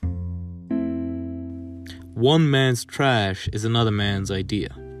One man's trash is another man's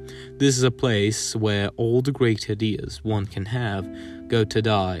idea. This is a place where all the great ideas one can have go to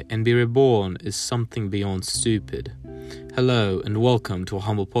die, and be reborn is something beyond stupid. Hello and welcome to a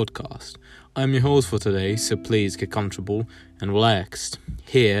humble podcast. I'm your host for today, so please get comfortable and relaxed.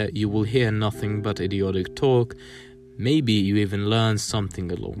 Here you will hear nothing but idiotic talk. Maybe you even learn something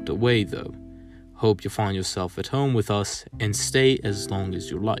along the way though. Hope you find yourself at home with us and stay as long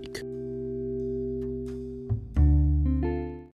as you like.